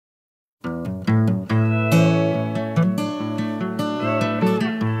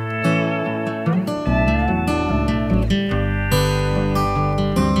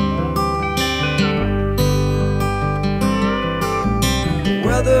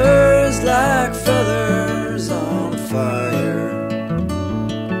lovers like feathers on fire.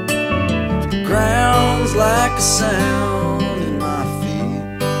 The ground's like a sound in my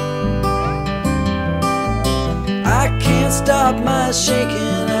feet. I can't stop my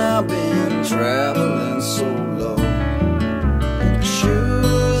shaking, I've been traveling so low. The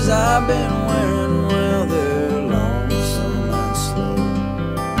shoes I've been wearing, well, they're lonesome and slow.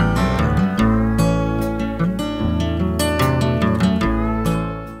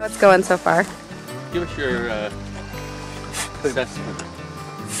 What's going so far? Give us your, I think that's,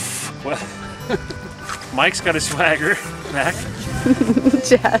 well, Mike's got his swagger back.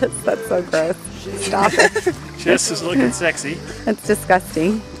 Jess, that's so gross. Stop it. Jess is looking sexy. That's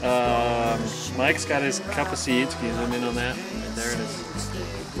disgusting. Mike's got his cup of seeds. Can you zoom in on that? Right there it is.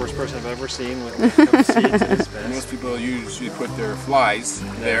 First person I've ever seen with a cup of seeds in his vest. Most people usually put their flies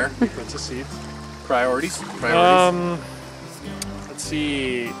there. He puts the seeds. Priorities? Let's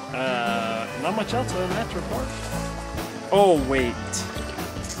see. Not much else other than that to report. Oh, wait.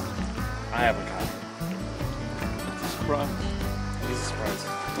 I have a copy. Surprise. It is a surprise.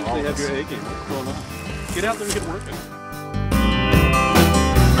 You have your A game. What's going on? Get out there and get working.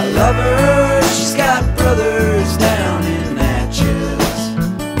 I love her, she's got brothers down in Natchez.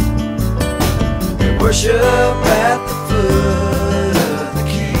 They worship at the foot of the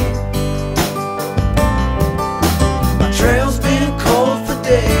king. My trail's been cold for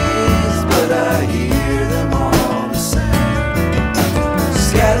days, but I hear them all the same,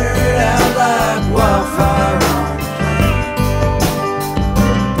 scattered out like wildfire on the plain.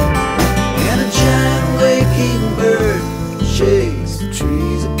 And a giant waking bird shakes the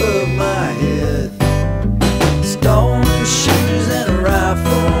trees above my head. Stone shoes and a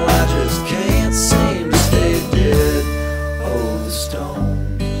rifle, I just can't seem to stay dead. Oh, the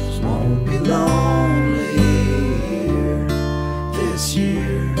stones won't be lonely here. This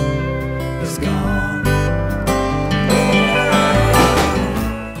year is gone.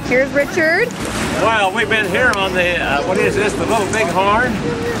 Here's Richard. Well, we've been here on the, what is this, the Little Big Horn?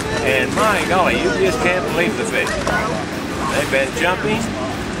 And my golly, you just can't believe the fish. They've been jumping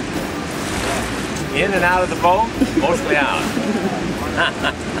in and out of the boat, mostly out.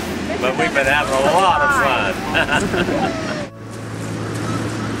 But we've been having a lot of fun.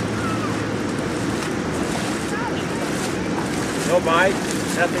 No bite,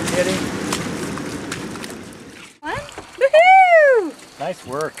 nothing hitting. What? Woohoo! Nice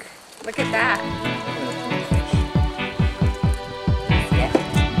work. Look at that.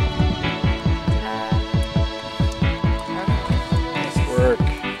 Nice work.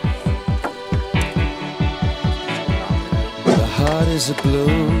 The heart is a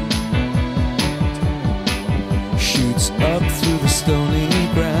balloon, shoots up through the stony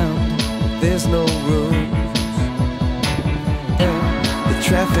ground. There's no room, the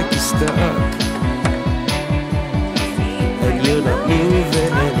traffic is stuck, and you're not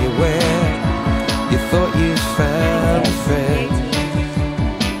moving anywhere. You thought you found a friend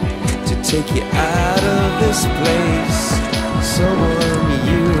to take you out of this place, someone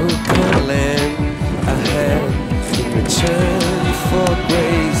you can lend a hand in return for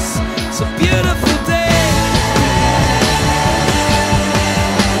grace. It's a beautiful day.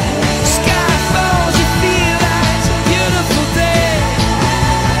 Sky falls, you feel like it's a beautiful day.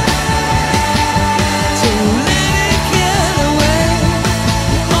 So let it get away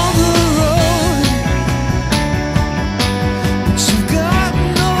on the road, but you've got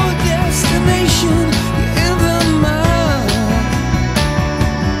no destination. You're in the mud,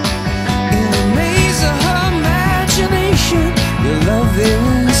 in a maze of her imagination. Your love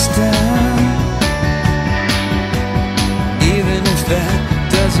is down, even if that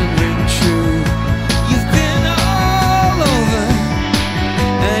doesn't ring true. You've been all over,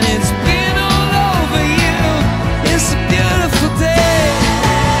 and it's been all over you. It's a beautiful day,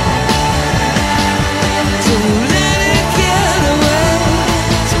 so let it get away.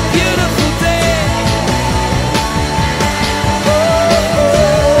 It's a beautiful day.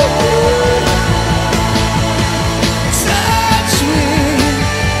 Touch me,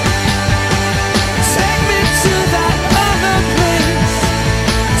 take me to that other place.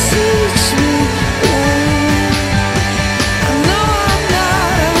 Teach me, I know I'm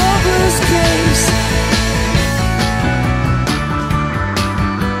not a hopeless case.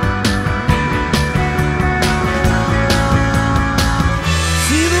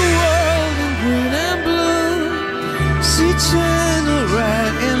 See the world in green and blue. See China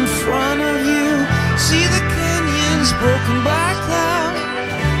right in front of you. See the canyons broken by cloud.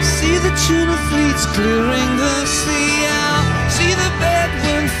 See the tuna fleets clearing the sea out. See the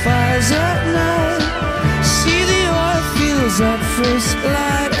bedroom fires at night. See the oil fields was at first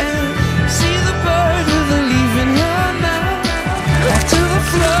light and see the bird with a leaf in her mouth. After the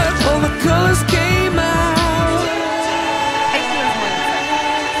flood, all the colors